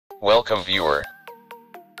Welcome viewer.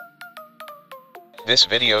 This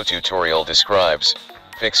video tutorial describes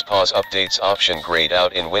Fix Pause Updates option grayed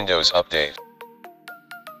out in Windows Update.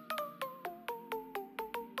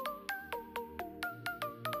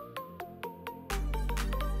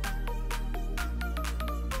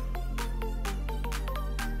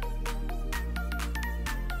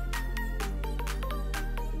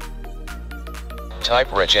 Type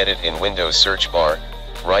regedit in Windows search bar,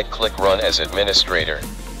 right-click Run as administrator.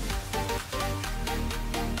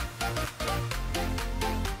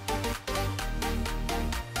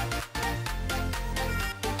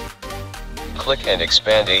 Click and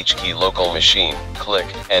expand HKey local machine, click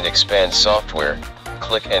and expand software,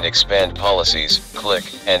 click and expand policies, click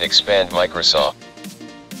and expand Microsoft.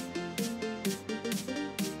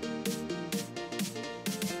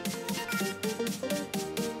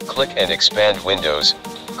 Click and expand Windows,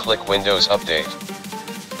 click Windows Update.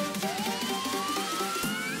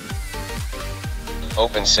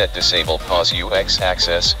 Open Set Disable Pause UX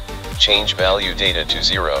Access, change value data to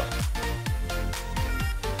 0.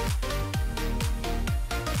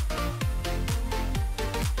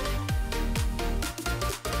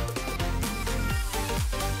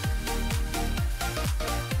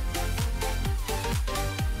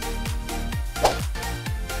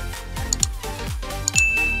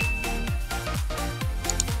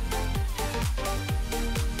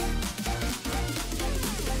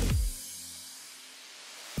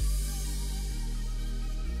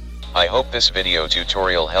 I hope this video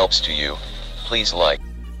tutorial helps to you. Please like,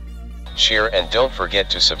 share and don't forget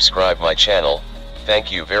to subscribe my channel. Thank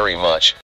you very much.